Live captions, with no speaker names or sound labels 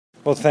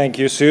Well, thank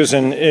you,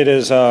 Susan. It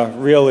is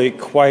really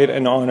quite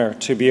an honor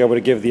to be able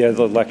to give the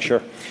Edler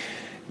lecture.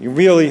 You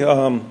really,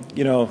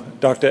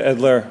 Dr.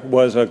 Edler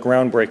was a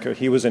groundbreaker.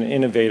 He was an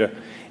innovator.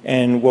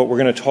 And what we're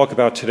going to talk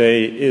about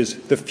today is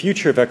the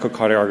future of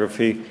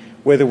echocardiography,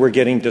 whether we're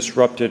getting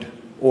disrupted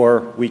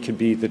or we could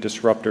be the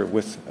disruptor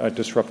with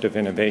disruptive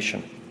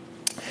innovation.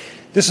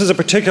 This is a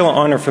particular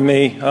honor for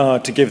me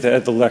to give the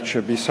Edler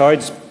lecture.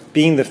 Besides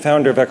being the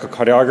founder of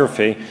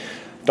echocardiography,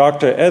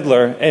 Dr.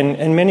 Edler,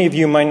 and many of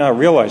you might not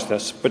realize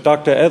this, but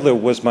Dr. Edler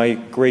was my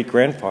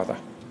great-grandfather.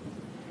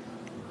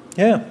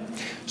 Yeah.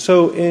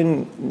 So in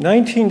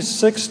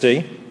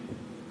 1960,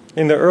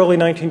 in the early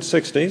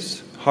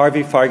 1960s,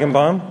 Harvey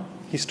Feigenbaum,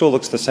 he still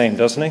looks the same,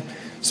 doesn't he?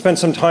 Spent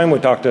some time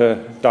with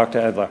Dr.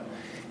 Edler.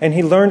 And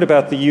he learned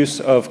about the use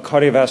of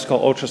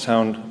cardiovascular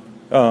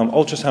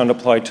ultrasound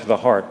applied to the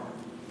heart.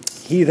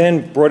 He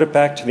then brought it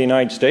back to the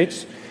United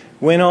States,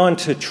 went on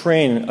to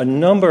train a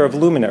number of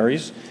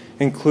luminaries,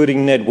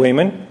 including Ned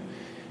Weissman.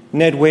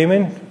 Ned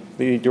Weissman,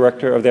 the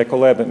director of the Echo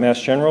Lab at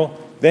Mass General,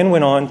 then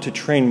went on to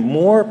train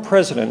more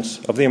presidents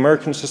of the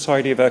American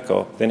Society of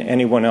Echo than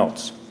anyone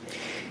else.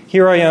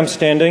 Here I am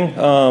standing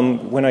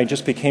when I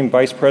just became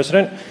vice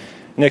president,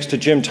 next to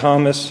Jim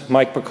Thomas,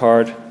 Mike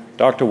Picard,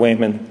 Dr.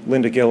 Weissman,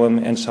 Linda Gillum,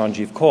 and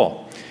Sanjeev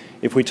Kaul.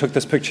 If we took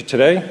this picture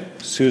today,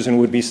 Susan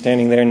would be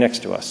standing there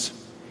next to us.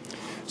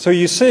 So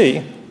you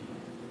see,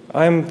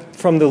 I'm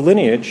from the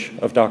lineage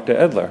of Dr.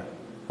 Edler.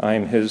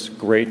 I'm his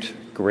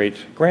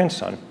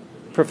great-great-grandson,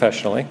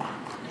 professionally.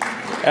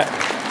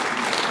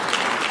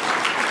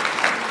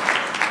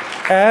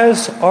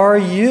 As are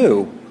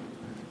you.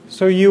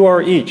 So you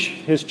are each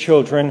his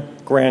children,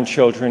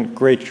 grandchildren,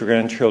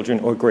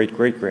 great-grandchildren, or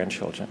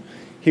great-great-grandchildren.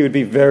 He would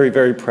be very,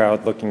 very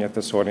proud looking at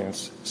this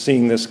audience,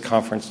 seeing this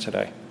conference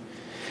today.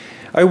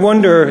 I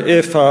wonder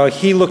if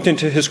he looked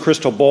into his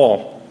crystal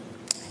ball,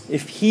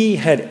 if he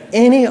had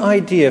any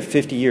idea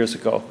 50 years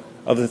ago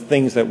of the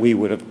things that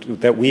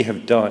we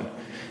have done,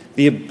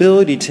 the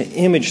ability to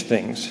image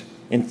things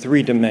in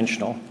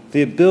three-dimensional,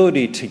 the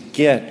ability to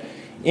get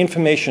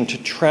information to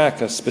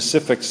track a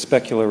specific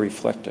specular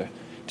reflector,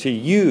 to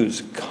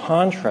use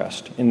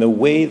contrast in the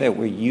way that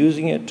we're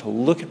using it to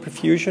look at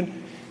perfusion.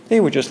 They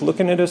were just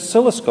looking at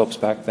oscilloscopes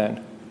back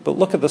then, but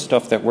look at the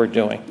stuff that we're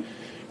doing.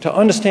 To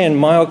understand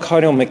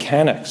myocardial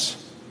mechanics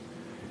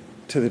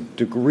to the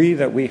degree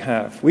that we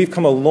have, we've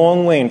come a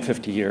long way in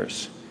 50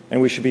 years,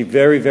 and we should be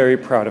very, very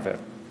proud of it.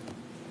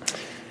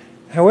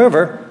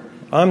 However,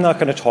 I'm not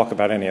going to talk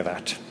about any of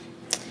that.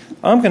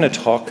 I'm going to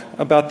talk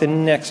about the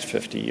next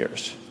 50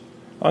 years.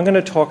 I'm going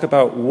to talk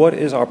about what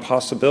is our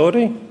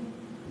possibility,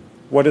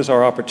 what is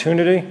our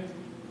opportunity,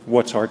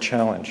 what's our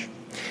challenge.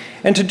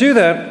 And to do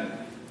that,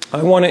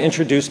 I want to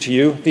introduce to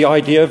you the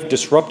idea of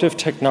disruptive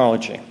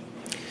technology.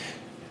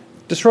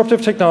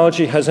 Disruptive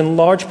technology has in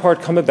large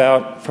part come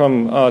about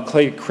from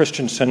Clay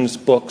Christensen's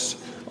books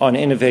on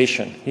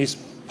innovation. He's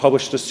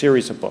published a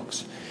series of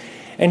books.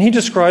 And he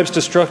describes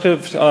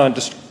disruptive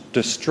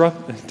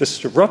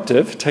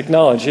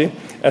technology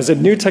as a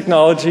new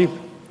technology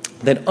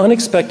that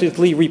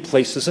unexpectedly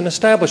replaces an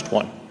established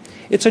one.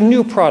 It's a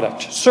new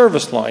product,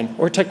 service line,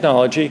 or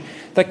technology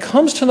that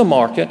comes to the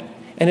market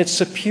and it's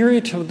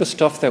superior to the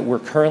stuff that we're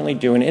currently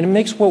doing, and it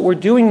makes what we're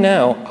doing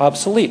now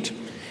obsolete,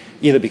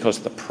 either because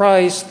of the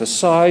price, the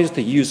size,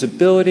 the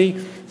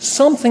usability,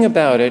 something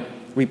about it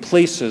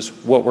replaces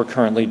what we're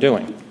currently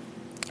doing.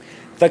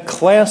 The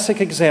classic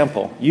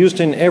example, used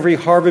in every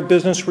Harvard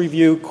Business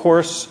Review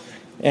course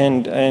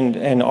and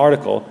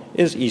article,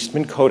 is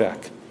Eastman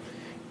Kodak.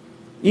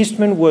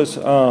 Eastman was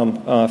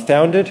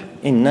founded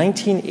in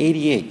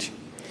 1988.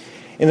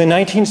 In the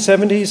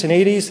 1970s and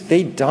 80s,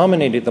 they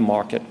dominated the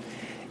market.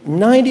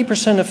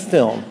 90% of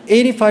film,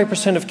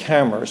 85% of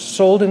cameras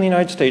sold in the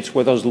United States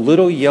were those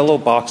little yellow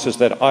boxes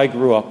that I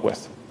grew up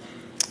with.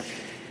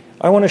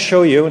 I want to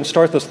show you and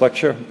start this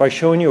lecture by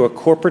showing you a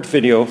corporate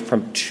video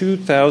from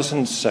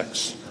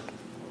 2006.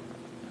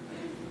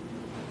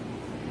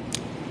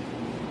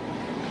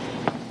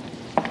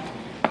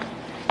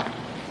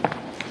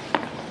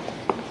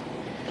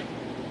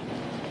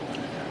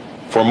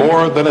 For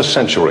more than a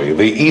century,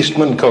 the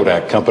Eastman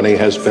Kodak Company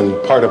has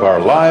been part of our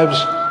lives,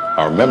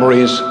 our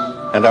memories,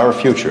 and our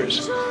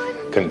futures,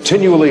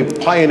 continually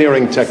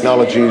pioneering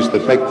technologies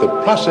that make the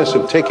process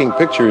of taking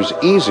pictures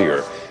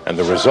easier and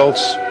the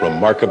results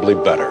remarkably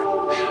better,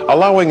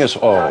 allowing us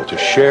all to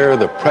share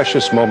the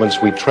precious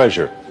moments we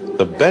treasure,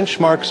 the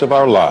benchmarks of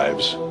our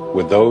lives,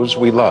 with those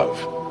we love.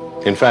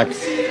 In fact,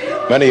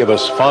 many of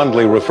us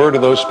fondly refer to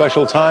those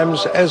special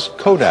times as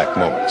Kodak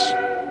moments.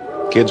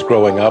 Kids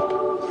growing up,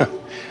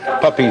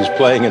 puppies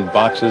playing in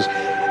boxes,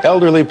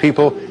 elderly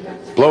people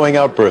blowing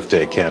out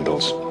birthday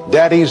candles,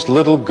 daddy's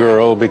little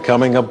girl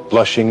becoming a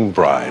blushing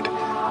bride.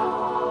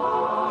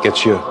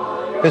 Gets you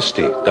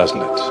misty, doesn't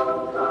it?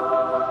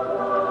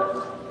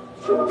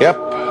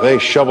 Yep, they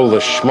shovel the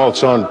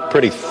schmaltz on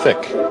pretty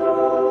thick.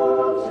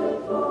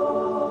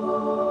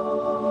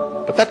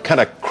 But that kind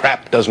of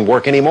crap doesn't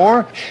work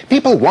anymore.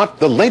 People want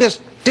the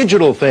latest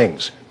digital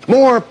things,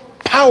 more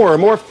power,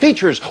 more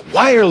features,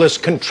 wireless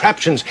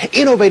contraptions,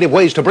 innovative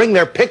ways to bring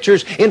their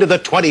pictures into the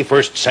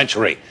 21st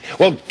century.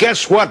 Well,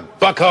 guess what,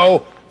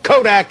 bucko?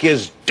 Kodak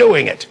is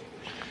doing it.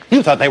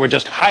 You thought they were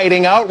just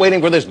hiding out,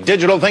 waiting for this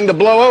digital thing to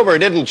blow over,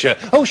 didn't you?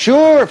 Oh,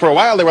 sure. For a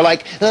while, they were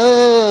like,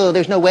 oh,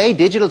 there's no way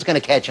digital's going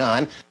to catch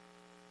on.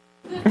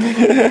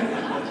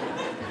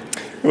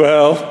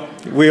 Well,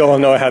 we all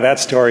know how that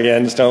story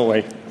ends, don't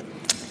we?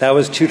 That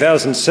was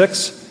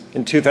 2006.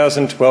 In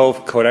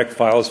 2012, Kodak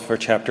files for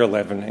Chapter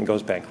 11 and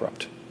goes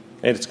bankrupt.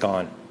 And it's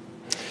gone.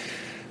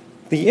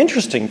 The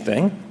interesting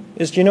thing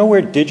is, do you know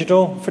where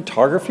digital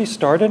photography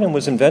started and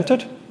was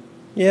invented?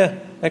 Yeah,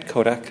 at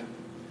Kodak.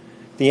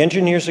 The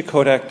engineers at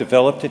Kodak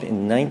developed it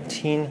in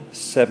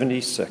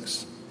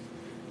 1976,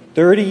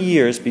 30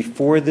 years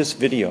before this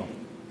video.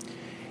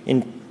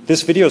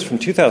 This video is from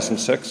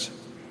 2006,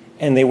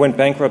 and they went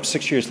bankrupt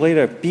 6 years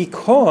later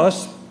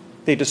because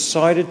they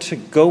decided to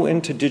go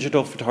into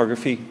digital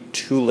photography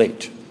too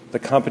late. The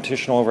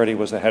competition already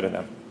was ahead of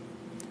them.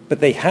 But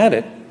they had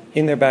it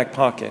in their back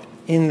pocket,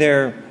 in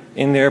their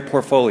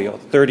portfolio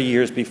 30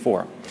 years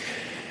before.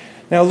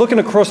 Now, looking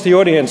across the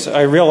audience,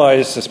 I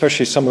realized,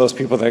 especially some of those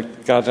people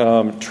that got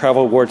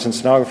travel awards and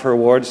stenographer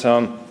awards,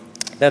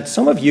 that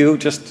some of you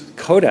just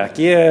Kodak,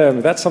 yeah,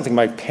 that's something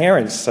my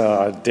parents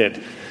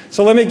did.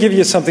 So let me give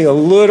you something a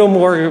little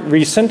more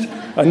recent.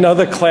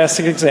 Another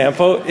classic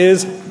example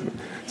is,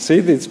 see,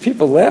 these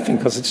people laughing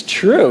because it's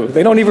true.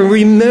 They don't even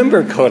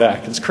remember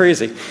Kodak. It's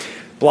crazy.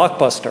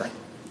 Blockbuster.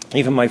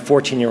 Even my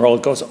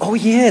 14-year-old goes, oh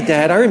yeah,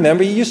 Dad, I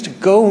remember you used to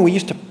go and we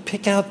used to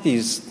pick out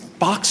these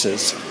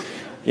boxes.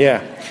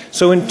 Yeah.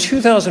 So in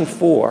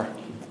 2004,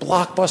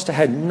 Blockbuster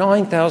had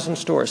 9,000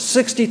 stores,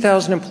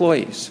 60,000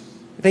 employees.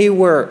 They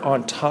were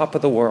on top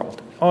of the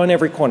world, on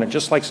every corner,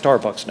 just like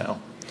Starbucks now.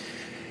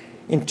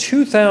 In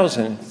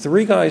 2000,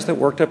 3 guys that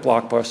worked at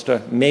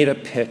Blockbuster made a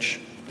pitch.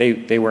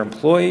 They were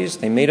employees.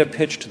 They made a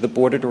pitch to the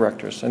board of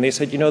directors. And they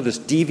said, you know, this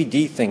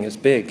DVD thing is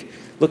big.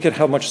 Look at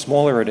how much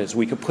smaller it is.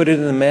 We could put it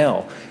in the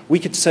mail. We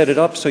could set it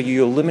up so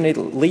you eliminate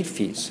late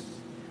fees.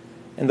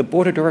 And the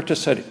board of directors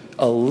said,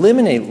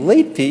 eliminate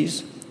late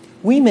fees?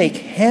 We make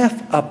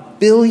 $500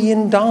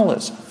 million,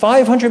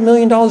 $500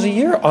 million a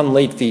year on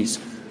late fees.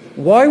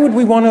 Why would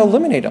we want to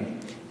eliminate them?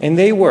 And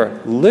they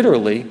were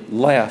literally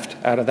laughed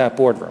out of that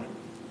boardroom.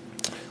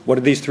 What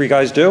did these 3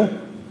 guys do?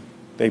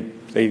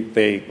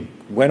 They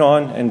went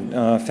on and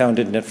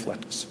founded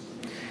Netflix.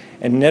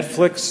 And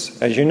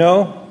Netflix, as you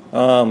know,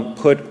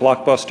 put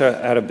Blockbuster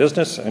out of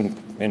business, and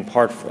in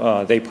part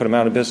they put them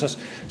out of business.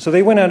 So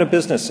they went out of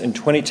business in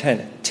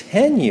 2010,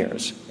 10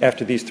 years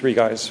after these 3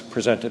 guys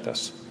presented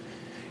this.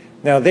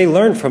 Now, they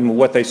learned from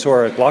what they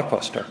saw at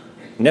Blockbuster.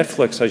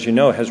 Netflix, as you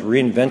know, has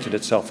reinvented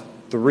itself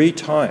 3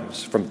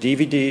 times, from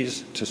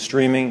DVDs to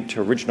streaming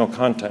to original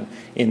content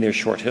in their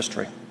short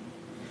history.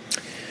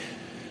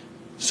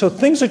 So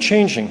things are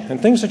changing,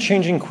 and things are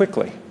changing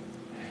quickly.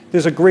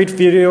 There's a great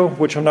video,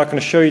 which I'm not going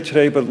to show you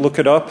today, but look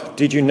it up.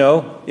 Did you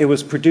know? It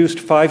was produced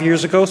 5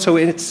 years ago, so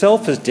it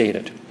itself is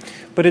dated.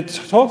 But it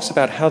talks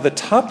about how the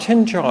top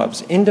 10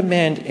 jobs in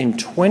demand in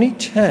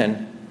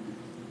 2010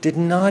 did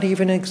not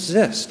even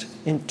exist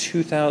in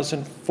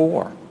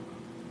 2004.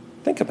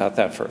 Think about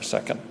that for a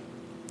second.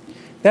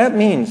 That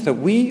means that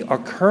we are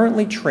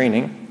currently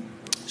training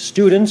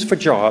students for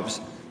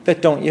jobs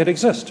that don't yet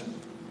exist.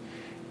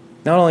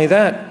 Not only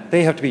that,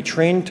 they have to be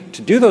trained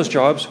to do those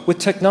jobs with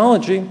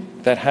technology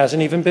that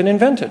hasn't even been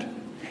invented.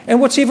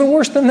 And what's even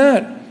worse than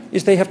that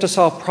is they have to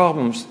solve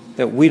problems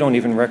that we don't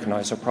even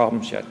recognize are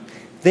problems yet.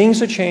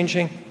 Things are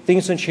changing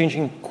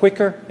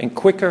quicker and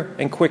quicker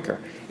and quicker.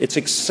 It's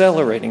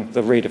accelerating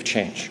the rate of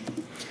change.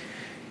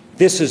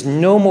 This is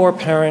no more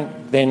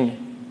apparent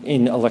than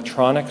in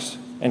electronics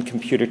and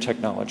computer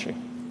technology.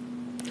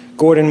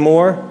 Gordon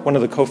Moore, one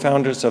of the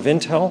co-founders of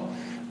Intel,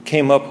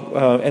 came up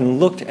and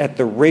looked at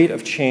the rate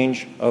of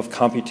change of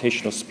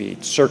computational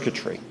speed,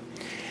 circuitry.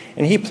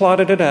 And he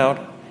plotted it out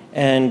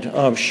and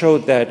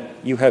showed that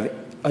you have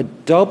a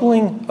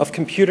doubling of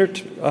computer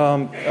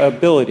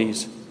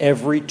abilities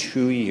every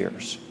 2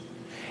 years.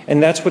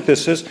 And that's what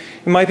this is.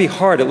 It might be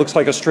hard. It looks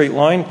like a straight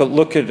line, but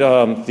look at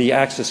the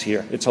axis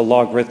here. It's a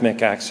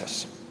logarithmic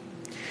axis.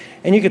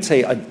 And you could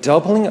say a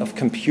doubling of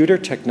computer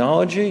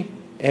technology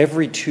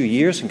every 2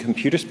 years and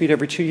computer speed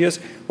every 2 years,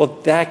 well,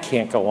 that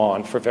can't go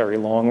on for very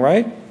long,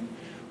 right?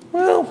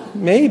 Well,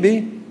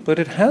 maybe, but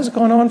it has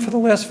gone on for the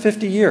last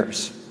 50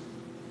 years.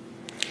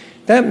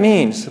 That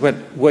means that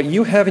what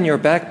you have in your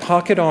back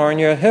pocket or on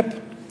your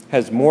hip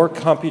has more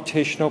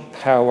computational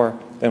power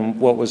than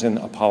what was in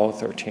Apollo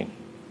 13.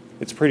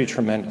 It's pretty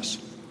tremendous.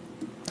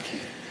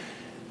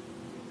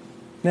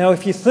 Now,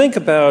 if you think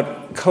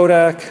about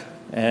Kodak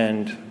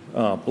and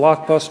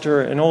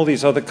Blockbuster and all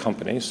these other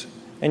companies,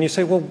 and you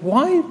say, well,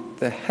 why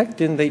the heck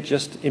didn't they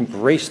just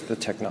embrace the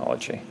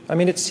technology? I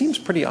mean, it seems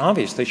pretty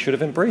obvious they should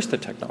have embraced the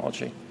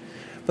technology.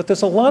 But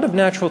there's a lot of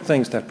natural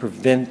things that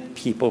prevent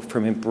people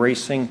from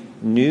embracing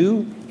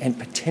new and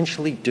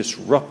potentially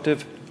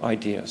disruptive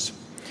ideas.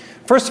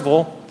 First of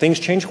all, things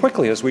change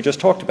quickly, as we just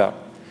talked about.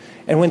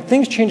 And when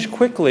things change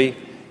quickly,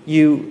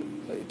 you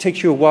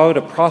takes you a while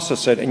to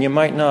process it, and you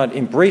might not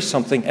embrace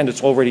something, and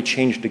it's already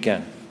changed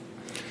again.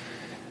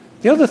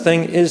 The other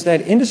thing is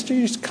that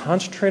industries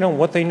concentrate on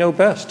what they know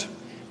best.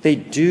 They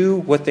do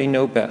what they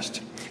know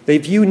best. They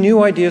view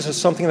new ideas as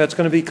something that's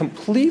going to be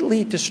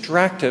completely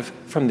distractive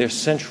from their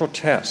central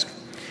task.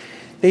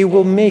 They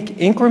will make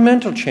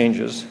incremental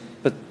changes,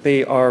 but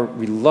they are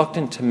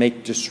reluctant to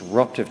make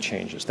disruptive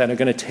changes that are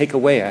going to take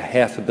away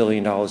 $500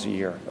 million a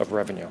year of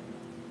revenue.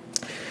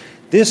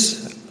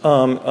 This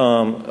lack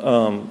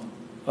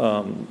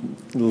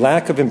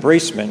of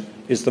embracement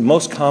is the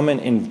most common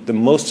in the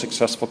most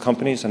successful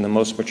companies and the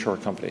most mature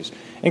companies.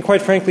 And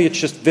quite frankly, it's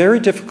just very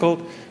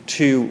difficult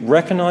to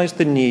recognize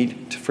the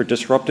need for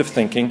disruptive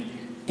thinking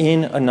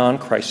in a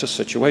non-crisis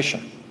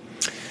situation.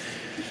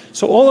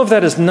 So all of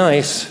that is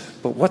nice,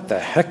 but what the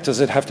heck does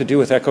it have to do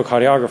with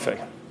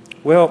echocardiography?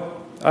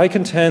 Well, I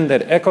contend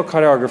that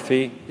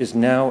echocardiography is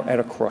now at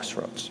a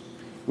crossroads.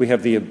 We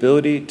have the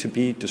ability to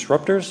be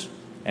disruptors,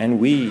 and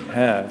we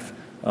have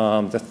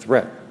the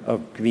threat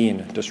of being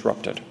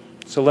disrupted.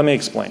 So let me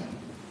explain.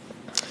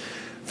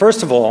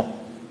 First of all,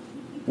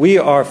 we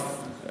are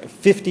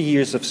 50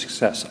 years of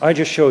success. I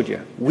just showed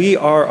you. We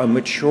are a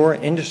mature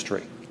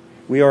industry.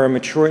 We are a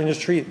mature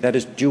industry that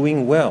is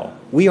doing well.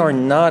 We are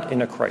not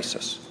in a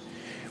crisis.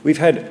 We've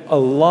had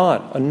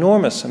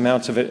enormous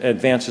amounts of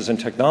advances in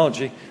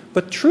technology,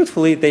 but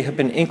truthfully, they have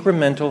been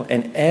incremental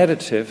and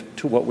additive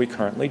to what we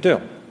currently do.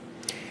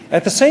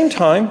 At the same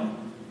time,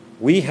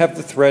 we have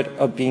the threat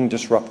of being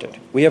disrupted.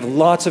 We have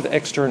lots of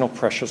external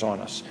pressures on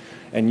us,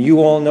 and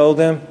you all know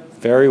them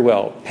very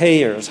well.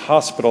 Payers,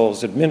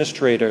 hospitals,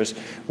 administrators.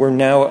 We're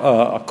now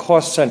a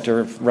cost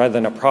center rather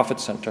than a profit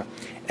center.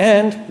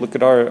 And look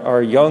at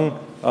our young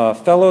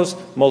fellows,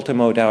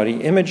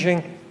 multimodality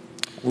imaging,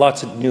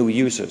 lots of new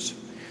users.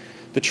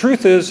 The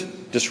truth is,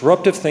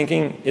 disruptive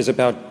thinking is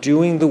about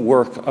doing the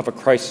work of a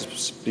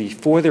crisis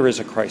before there is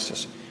a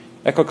crisis.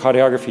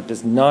 Echocardiography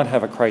does not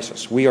have a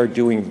crisis. We are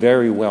doing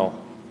very well.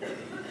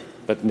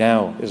 But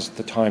now is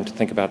the time to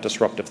think about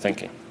disruptive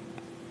thinking.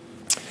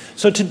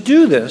 So to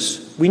do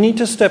this, we need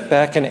to step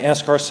back and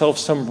ask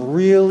ourselves some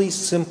really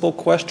simple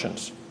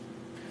questions.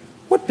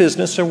 What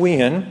business are we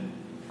in?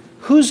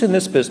 Who's in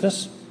this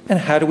business? And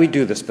how do we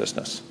do this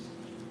business?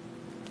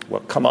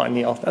 Well, come on,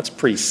 Neil, that's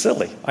pretty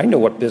silly. I know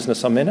what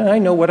business I'm in, and I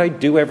know what I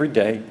do every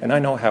day, and I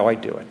know how I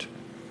do it.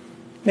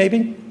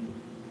 Maybe,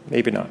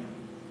 maybe not.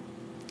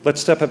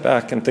 Let's step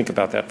back and think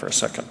about that for a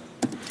second.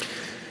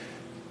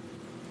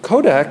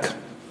 Kodak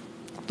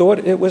thought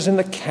it was in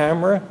the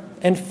camera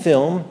and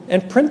film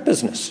and print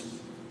business.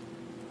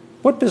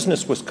 What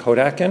business was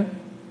Kodak in?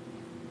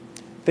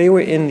 They were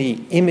in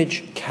the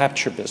image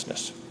capture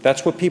business.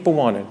 That's what people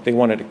wanted. They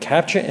wanted to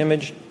capture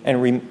image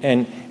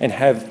and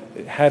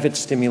have it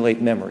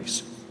stimulate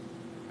memories.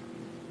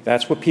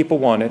 That's what people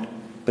wanted,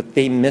 but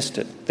they missed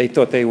it. They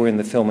thought they were in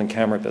the film and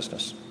camera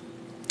business.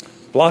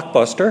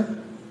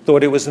 Blockbuster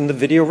thought it was in the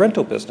video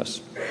rental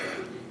business.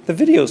 The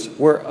videos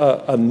were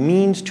a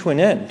means to an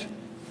end.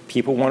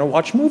 People want to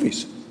watch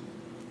movies.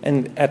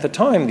 And at the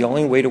time, the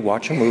only way to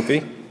watch a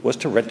movie was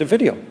to rent a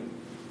video.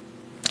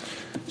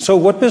 So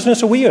what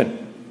business are we in?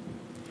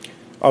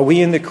 Are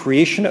we in the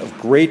creation of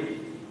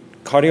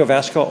great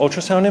cardiovascular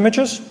ultrasound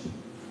images?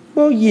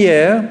 Well,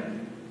 yeah,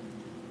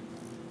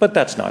 but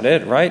that's not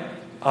it, right?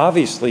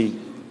 Obviously,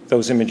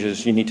 those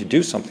images, you need to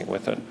do something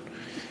with it.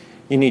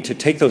 You need to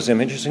take those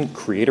images and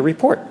create a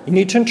report. You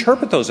need to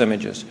interpret those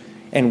images.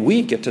 And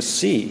we get to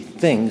see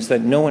things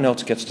that no one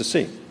else gets to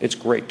see. It's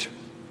great.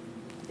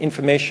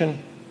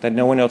 Information that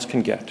no one else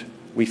can get.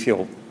 We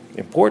feel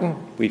important,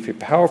 we feel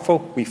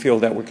powerful, we feel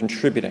that we're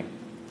contributing.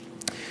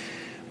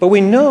 But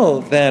we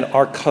know that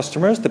our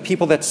customers, the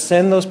people that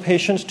send those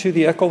patients to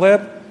the echo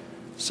lab,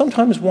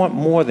 sometimes want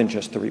more than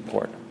just the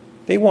report.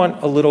 They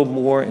want a little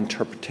more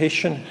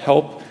interpretation,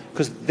 help,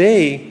 because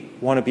they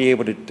want to be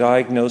able to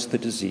diagnose the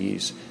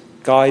disease,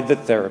 guide the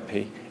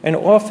therapy, and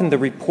often the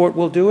report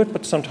will do it,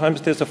 but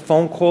sometimes there's a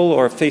phone call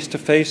or a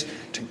face-to-face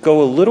to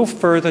go a little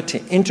further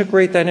to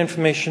integrate that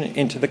information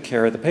into the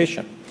care of the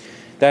patient.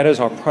 That is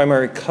our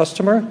primary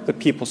customer,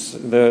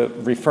 the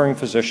referring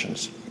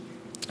physicians.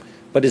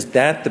 But is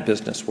that the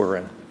business we're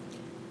in?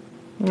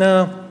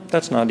 No,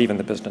 that's not even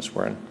the business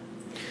we're in.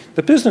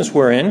 The business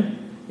we're in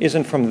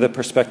isn't from the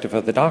perspective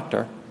of the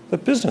doctor. The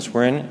business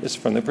we're in is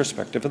from the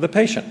perspective of the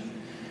patient.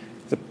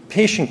 The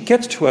patient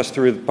gets to us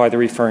by the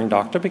referring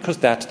doctor because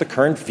that's the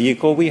current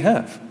vehicle we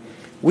have.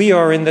 We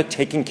are in the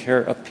taking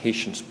care of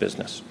patients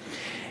business.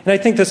 And I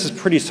think this is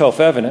pretty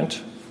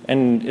self-evident,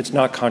 and it's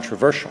not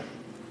controversial,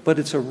 but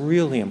it's a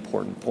really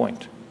important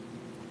point.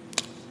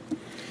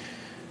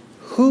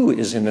 Who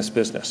is in this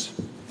business?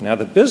 Now,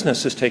 the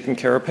business is taking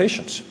care of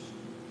patients,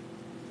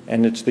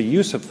 and it's the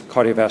use of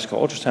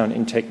cardiovascular ultrasound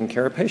in taking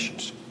care of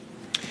patients.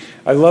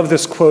 I love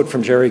this quote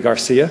from Jerry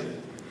Garcia.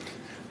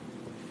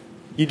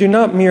 You do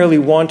not merely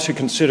want to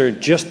consider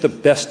just the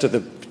best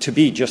of to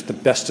be just the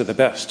best of the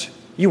best.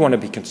 You want to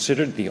be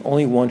considered the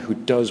only one who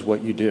does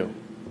what you do.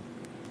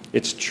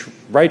 It's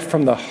right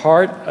from the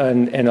heart,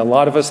 and a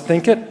lot of us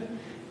think it.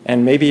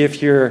 And maybe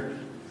if you're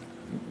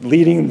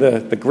leading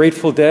the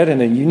Grateful Dead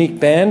in a unique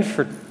band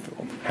for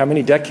how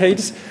many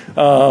decades?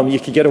 You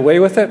could get away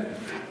with it,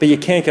 but you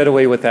can't get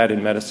away with that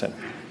in medicine.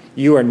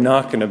 You are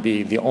not going to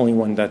be the only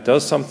one that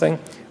does something.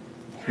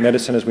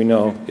 Medicine, as we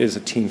know, is a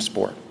team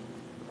sport.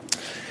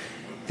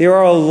 There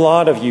are a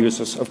lot of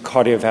uses of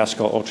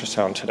cardiovascular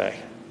ultrasound today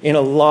in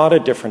a lot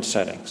of different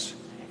settings.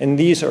 And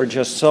these are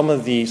just some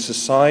of the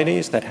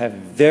societies that have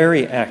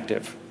very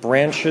active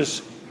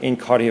branches in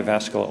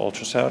cardiovascular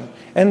ultrasound.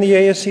 And the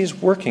ASC is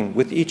working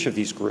with each of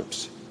these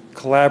groups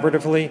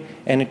collaboratively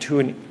and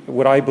to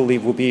what I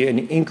believe will be an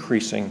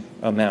increasing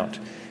amount,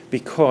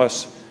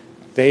 because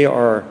they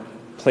are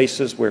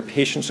places where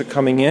patients are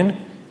coming in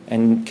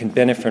and can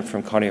benefit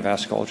from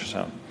cardiovascular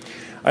ultrasound.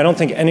 I don't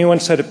think anyone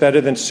said it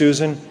better than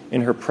Susan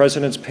in her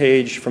president's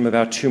page from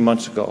about 2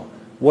 months ago.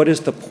 What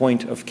is the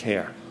point of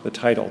care? The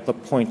title, The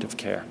Point of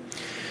Care.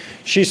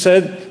 She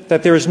said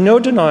that there is no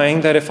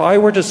denying that if I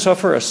were to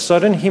suffer a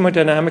sudden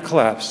hemodynamic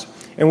collapse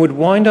and would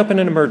wind up in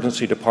an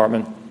emergency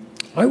department,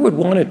 I would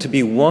want it to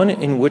be one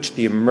in which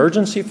the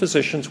emergency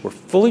physicians were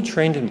fully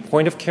trained in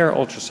point-of-care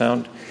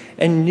ultrasound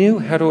and knew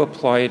how to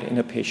apply it in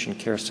a patient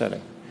care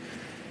setting.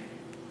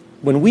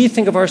 When we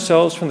think of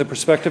ourselves from the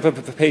perspective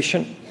of a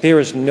patient, there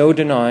is no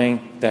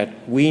denying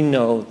that we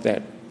know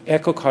that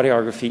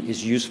echocardiography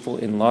is useful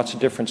in lots of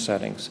different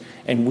settings,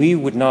 and we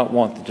would not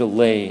want the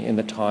delay in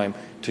the time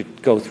to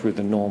go through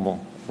the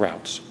normal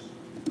routes.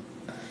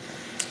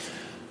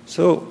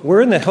 So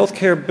we're in the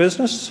healthcare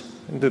business,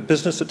 the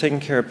business of taking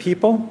care of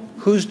people.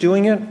 Who's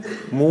doing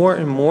it? More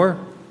and more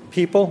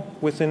people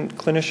within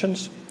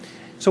clinicians.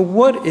 So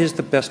what is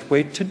the best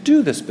way to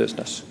do this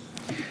business?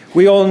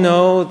 We all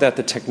know that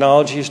the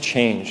technology has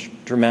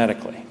changed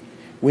dramatically.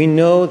 We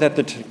know that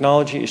the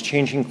technology is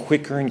changing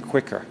quicker and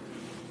quicker.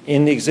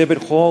 In the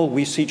exhibit hall,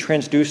 we see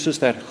transducers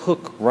that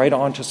hook right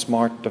onto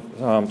smart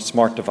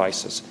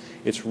devices.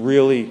 It's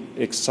really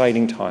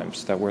exciting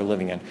times that we're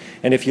living in.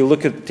 And if you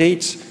look at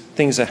dates,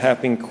 things are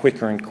happening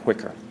quicker and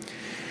quicker.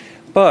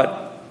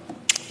 But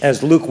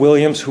as Luke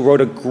Williams, who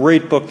wrote a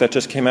great book that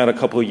just came out a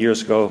couple of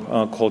years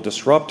ago called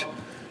Disrupt,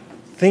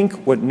 think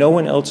what no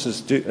one else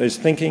is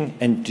thinking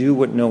and do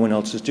what no one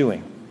else is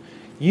doing.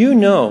 You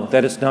know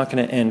that it's not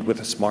going to end with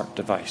a smart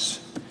device.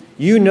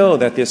 You know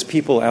that there's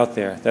people out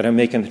there that are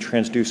making the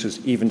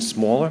transducers even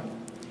smaller,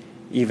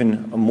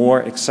 even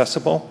more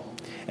accessible.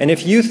 And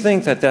if you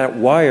think that that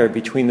wire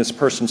between this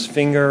person's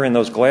finger and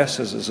those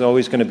glasses is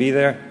always going to be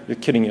there, you're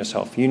kidding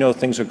yourself. You know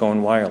things are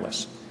going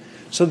wireless.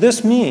 So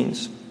this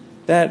means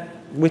that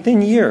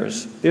within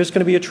years, there's going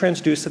to be a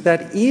transducer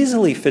that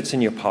easily fits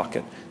in your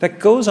pocket, that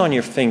goes on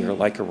your finger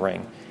like a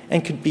ring,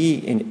 and could be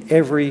in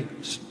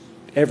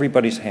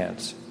everybody's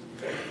hands.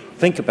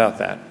 Think about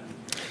that.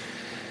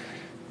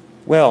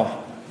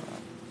 Well,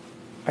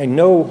 I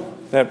know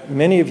that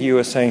many of you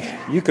are saying,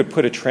 you could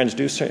put a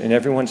transducer in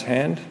everyone's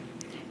hand,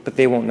 but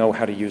they won't know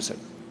how to use it.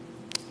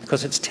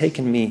 Because it's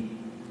taken me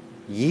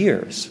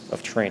years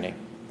of training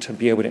to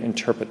be able to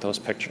interpret those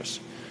pictures.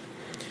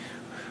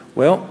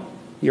 Well,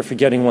 you're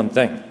forgetting one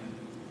thing,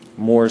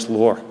 Moore's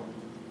Law,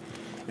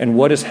 and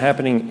what is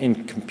happening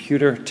in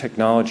computer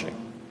technology.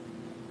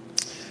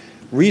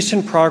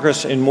 Recent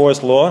progress in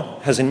Moore's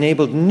Law has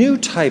enabled new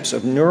types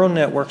of neural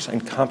networks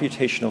and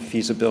computational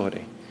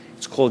feasibility.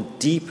 It's called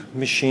deep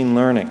machine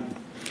learning.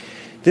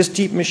 This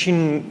deep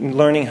machine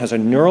learning has a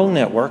neural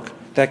network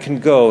that can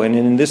go, and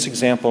in this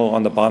example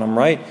on the bottom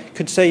right,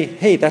 could say,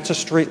 hey, that's a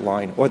straight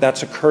line, or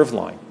that's a curved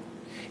line.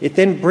 It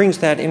then brings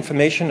that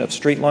information of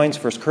straight lines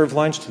versus curved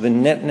lines to the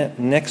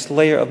next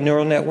layer of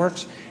neural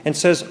networks and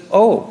says,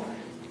 oh,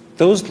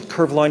 those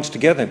curved lines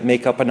together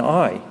make up an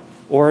eye,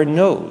 or a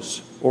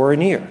nose, or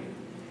an ear.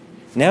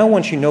 Now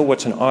once you know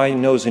what's an eye,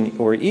 nose,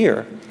 or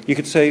ear, you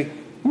could say,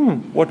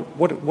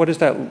 what is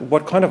that?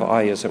 What kind of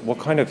eye is it? What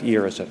kind of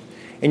ear is it?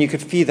 And you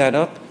could feed that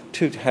up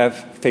to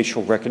have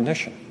facial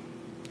recognition.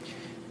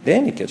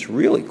 Then it gets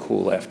really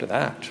cool after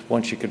that,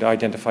 once you could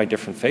identify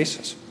different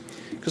faces.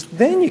 Because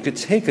then you could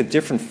take a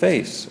different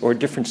face or a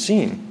different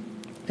scene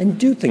and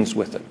do things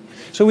with it.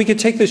 So we could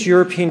take this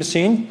European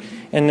scene,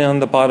 and on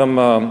the bottom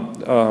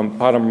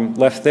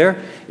left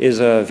there is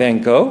a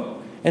Van Gogh,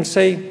 and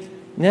say,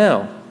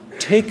 now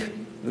take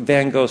the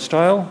Van Gogh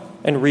style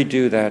and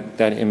redo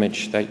that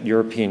image, that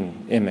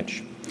European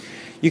image.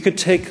 You could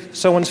take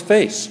someone's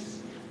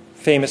face,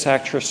 famous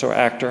actress or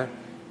actor,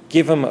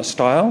 give them a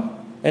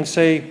style, and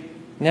say,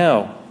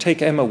 now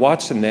take Emma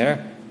Watson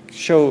there,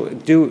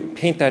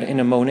 paint that in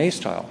a Monet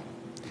style.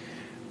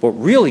 What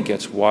really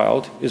gets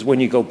wild is when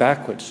you go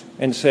backwards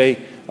and say,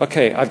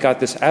 okay, I've got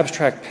this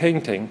abstract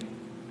painting.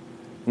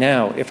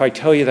 Now, if I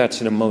tell you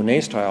that's in a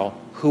Monet style,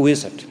 who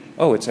is it?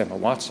 Oh, it's Emma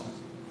Watson.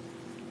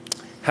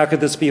 How could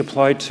this be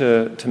applied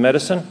to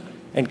medicine?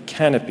 And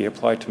can it be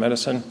applied to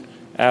medicine?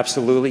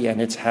 Absolutely,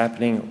 and it's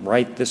happening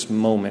right this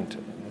moment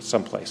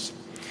someplace.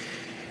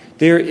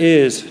 There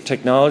is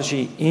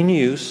technology in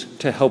use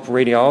to help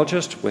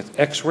radiologists with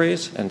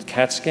X-rays and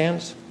CAT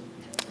scans.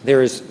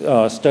 There is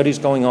studies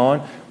going on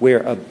where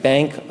a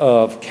bank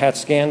of CAT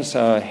scans,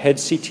 head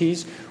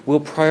CTs, will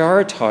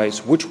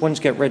prioritize which ones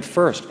get read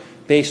first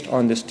based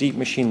on this deep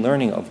machine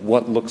learning of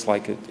what looks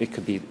like it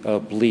could be a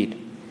bleed.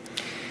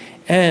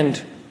 And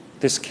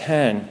this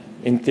can,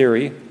 in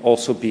theory,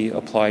 also be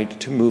applied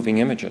to moving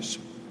images.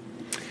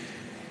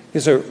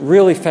 There's a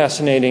really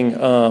fascinating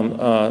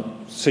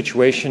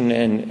situation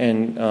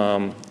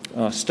and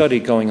study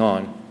going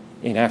on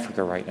in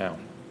Africa right now.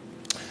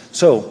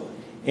 So,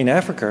 in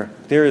Africa,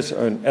 there is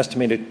an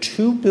estimated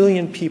 2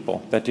 billion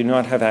people that do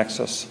not have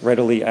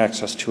readily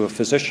access to a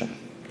physician.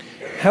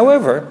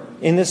 However,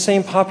 in this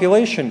same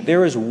population,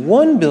 there is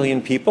 1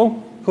 billion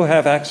people who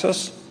have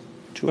access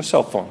to a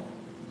cell phone.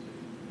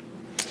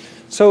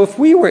 So if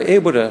we were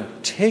able to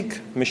take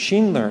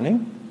machine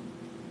learning,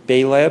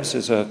 Bay Labs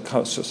is a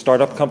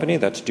startup company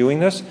that's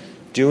doing this,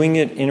 doing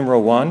it in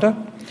Rwanda,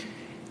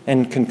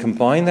 and can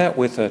combine that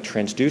with a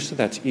transducer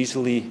that's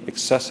easily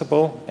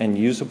accessible and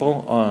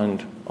usable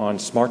on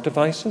smart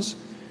devices.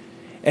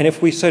 And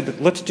if we said,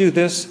 let's do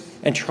this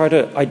and try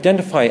to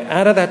identify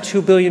out of that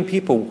 2 billion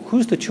people,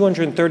 who's the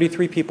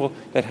 233 people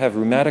that have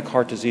rheumatic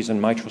heart disease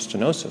and mitral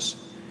stenosis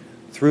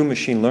through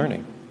machine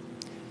learning.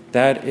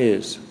 That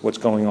is what's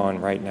going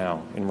on right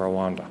now in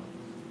Rwanda,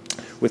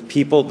 with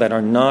people that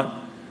are not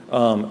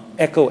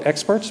echo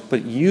experts,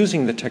 but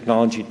using the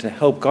technology to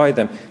help guide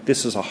them.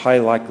 This is a high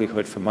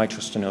likelihood for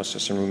mitral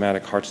stenosis and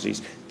rheumatic heart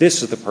disease.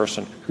 This is the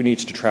person who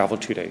needs to travel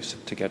 2 days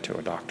to get to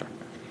a doctor.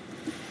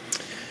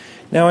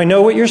 Now, I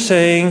know what you're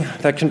saying.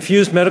 That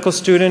confused medical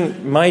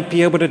student might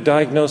be able to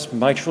diagnose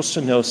mitral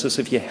stenosis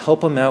if you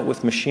help them out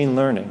with machine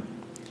learning.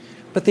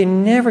 But they're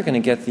never going to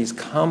get these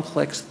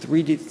complex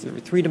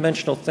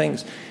three-dimensional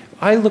things.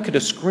 I look at a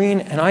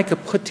screen and I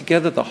could put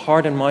together the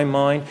heart in my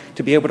mind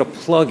to be able to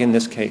plug, in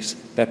this case,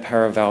 that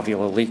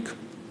paravalvular leak.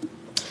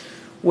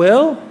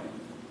 Well,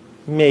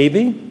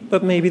 maybe,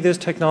 but maybe there's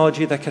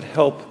technology that could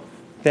help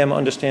them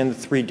understand the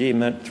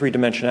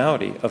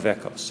three-dimensionality of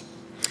echoes.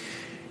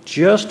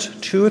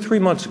 Just 2 or 3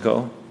 months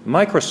ago,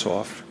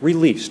 Microsoft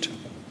released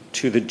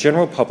to the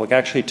general public,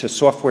 actually to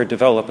software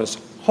developers,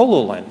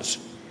 HoloLens.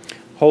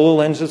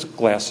 HoloLens is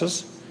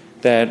glasses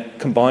that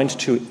combines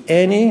to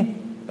any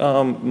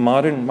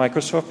modern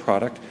Microsoft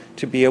product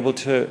to be able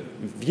to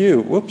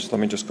view, whoops, let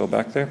me just go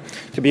back there,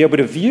 to be able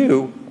to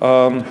view,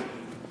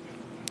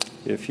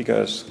 if you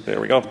guys, there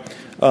we go,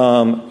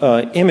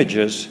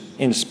 images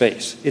in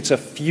space. It's a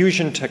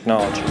fusion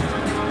technology.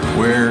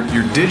 Where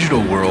your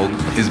digital world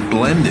is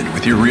blended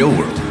with your real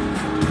world.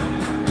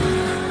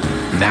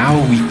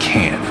 Now we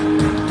can.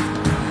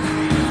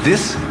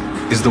 This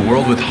is the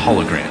world with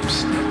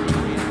holograms.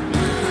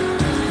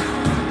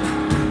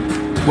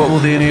 What will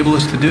they enable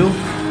us to do?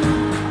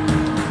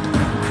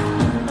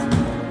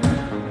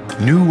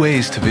 New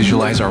ways to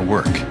visualize our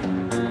work.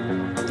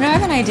 I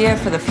have an idea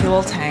for the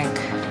fuel tank.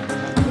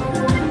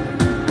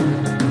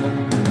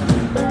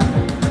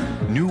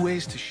 New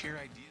ways to share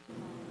ideas.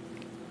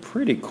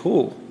 Pretty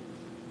cool.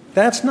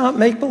 That's not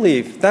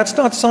make-believe. That's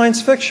not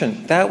science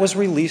fiction. That was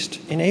released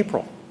in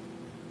April.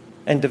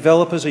 And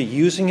developers are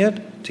using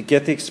it to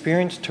get the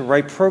experience to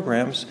write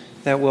programs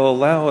that will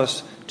allow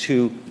us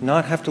to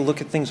not have to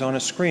look at things on a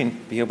screen,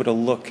 be able to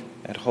look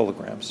at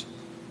holograms.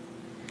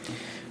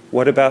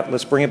 What about,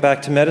 let's bring it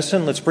back to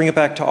medicine, let's bring it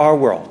back to our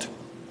world.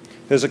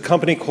 There's a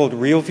company called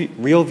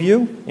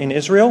RealView in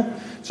Israel.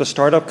 It's a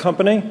startup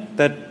company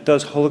that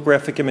does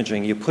holographic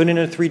imaging. You put in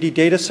a 3D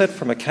data set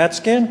from a CAT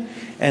scan,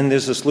 and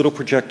there's this little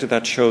projector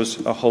that shows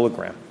a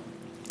hologram.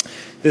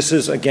 This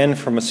is, again,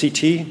 from a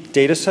CT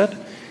data set.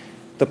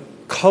 The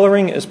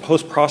coloring is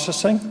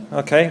post-processing,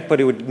 okay,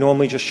 but it would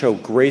normally just show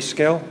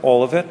grayscale,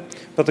 all of it.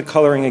 But the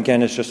coloring,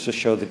 again, is just to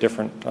show the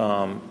different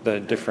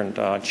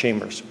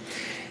chambers.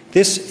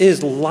 This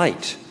is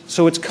light,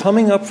 so it's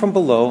coming up from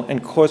below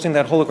and causing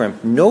that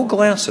hologram. No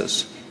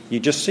glasses, you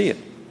just see it.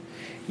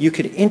 You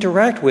could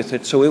interact with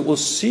it so it will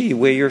see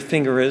where your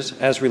finger is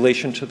as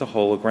relation to the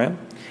hologram,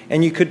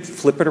 and you could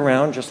flip it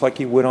around just like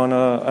you would on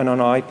an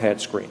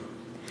iPad screen.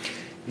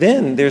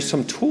 Then there's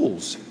some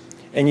tools,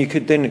 and you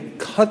could then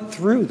cut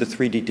through the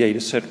 3D data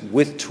set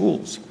with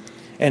tools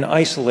and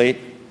isolate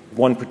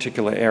one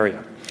particular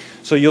area.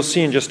 So you'll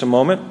see in just a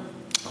moment,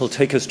 he'll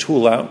take his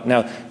tool out.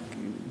 Now,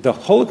 the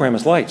hologram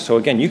is light, so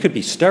again, you could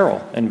be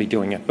sterile and be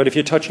doing it. But if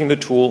you're touching the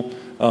tool,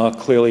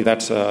 clearly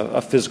that's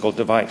a physical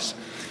device.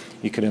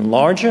 You could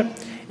enlarge it,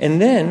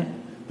 and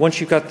then, once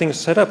you've got things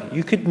set up,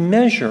 you could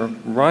measure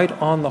right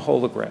on the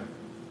hologram.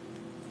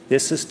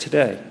 This is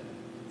today.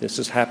 This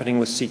is happening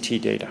with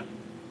CT data.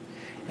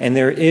 And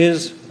they're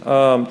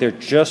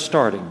just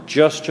starting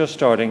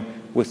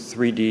with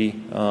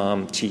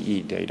 3D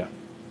TE data.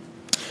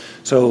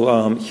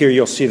 So here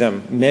you'll see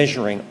them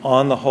measuring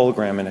on the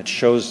hologram, and it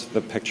shows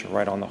the picture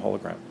right on the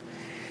hologram.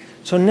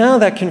 So now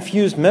that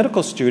confused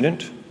medical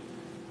student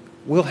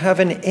will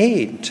have an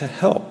aid to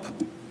help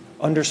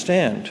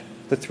understand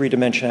the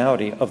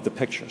three-dimensionality of the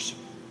pictures.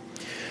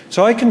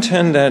 So I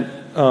contend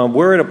that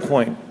we're at a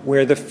point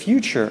where the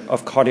future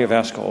of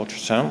cardiovascular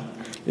ultrasound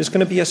is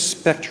going to be a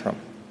spectrum.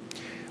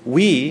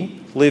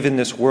 We live in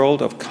this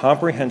world of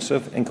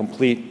comprehensive and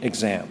complete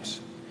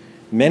exams.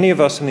 Many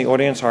of us in the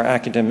audience are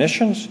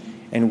academicians,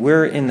 and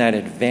we're in that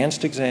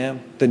advanced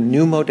exam, the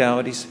new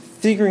modalities,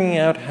 figuring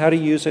out how to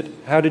use it,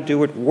 how to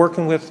do it,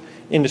 working with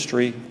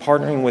industry,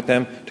 partnering with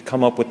them to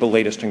come up with the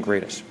latest and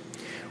greatest.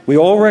 We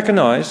all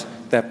recognize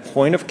that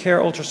point-of-care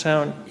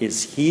ultrasound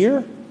is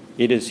here.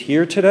 It is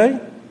here today.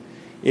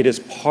 It is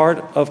part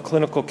of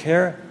clinical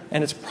care,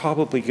 and it's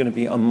probably going to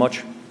be a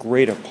much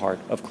greater part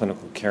of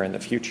clinical care in the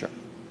future.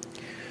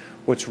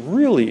 What's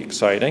really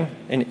exciting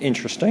and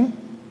interesting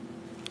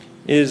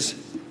is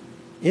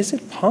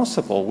it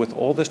possible with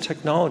all this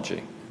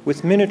technology,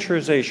 with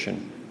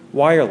miniaturization,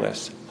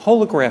 wireless,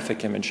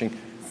 holographic imaging,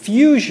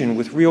 fusion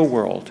with real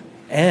world,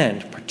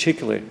 and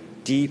particularly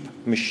deep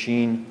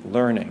machine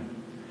learning,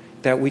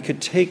 that we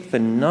could take the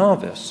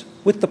novice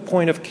with the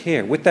point of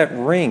care, with that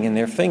ring in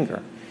their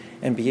finger,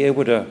 and be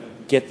able to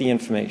get the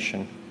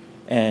information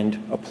and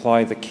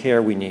apply the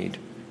care we need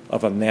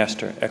of a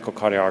master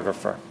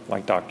echocardiographer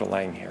like Dr.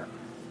 Lang here.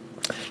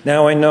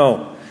 Now I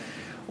know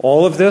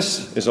all of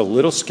this is a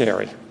little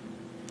scary,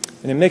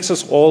 and it makes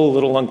us all a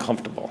little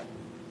uncomfortable.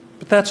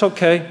 But that's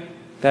okay.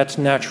 That's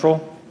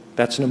natural.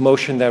 That's an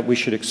emotion that we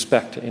should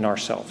expect in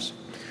ourselves.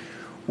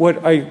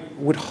 What I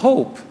would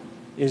hope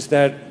is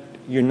that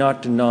you're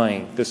not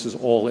denying this is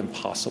all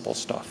impossible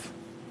stuff.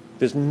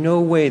 There's no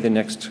way the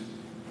next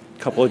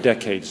couple of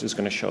decades is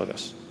going to show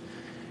this.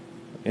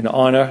 In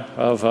honor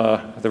of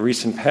the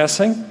recent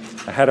passing,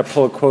 I had to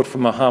pull a quote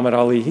from Muhammad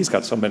Ali. He's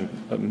got some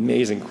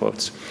amazing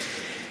quotes.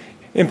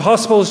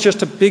 Impossible is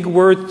just a big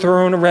word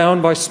thrown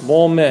around by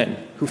small men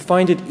who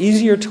find it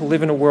easier to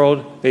live in a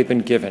world they've been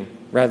given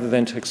rather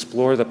than to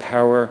explore the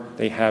power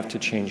they have to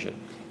change it.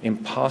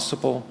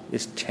 Impossible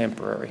is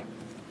temporary.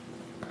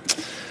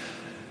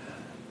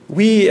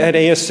 We at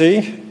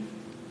ASC,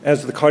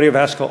 as the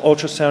cardiovascular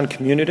ultrasound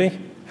community,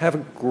 have a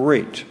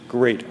great,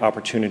 great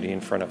opportunity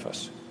in front of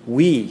us.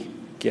 We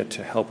get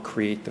to help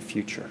create the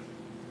future.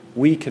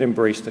 We could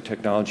embrace the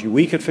technology.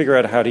 We could figure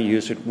out how to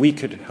use it. We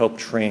could help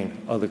train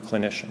other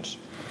clinicians.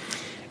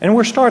 And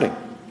we're starting.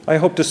 I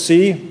hope to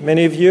see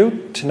many of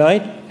you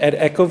tonight at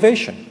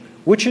Echovation,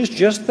 which is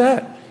just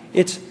that.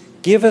 It's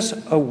give us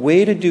a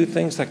way to do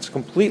things that's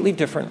completely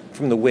different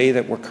from the way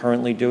that we're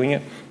currently doing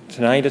it.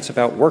 Tonight it's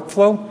about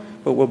workflow,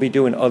 but we'll be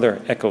doing other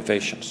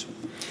Echovations.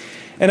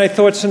 And I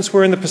thought since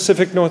we're in the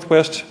Pacific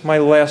Northwest, my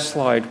last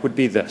slide would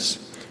be this,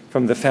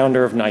 from the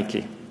founder of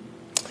Nike.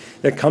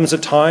 There comes a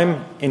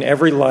time in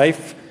every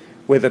life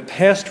where the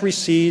past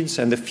recedes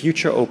and the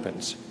future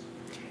opens.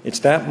 It's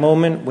that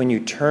moment when you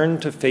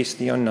turn to face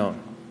the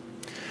unknown.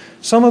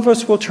 Some of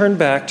us will turn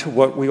back to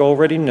what we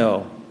already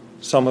know.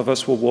 Some of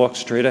us will walk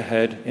straight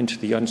ahead into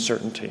the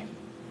uncertainty.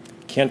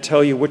 Can't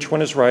tell you which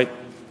one is right,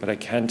 but I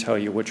can tell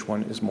you which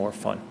one is more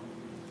fun.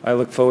 I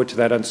look forward to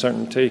that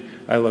uncertainty.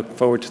 I look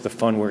forward to the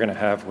fun we're going to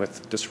have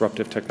with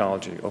disruptive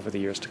technology over the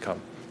years to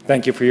come.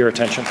 Thank you for your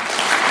attention.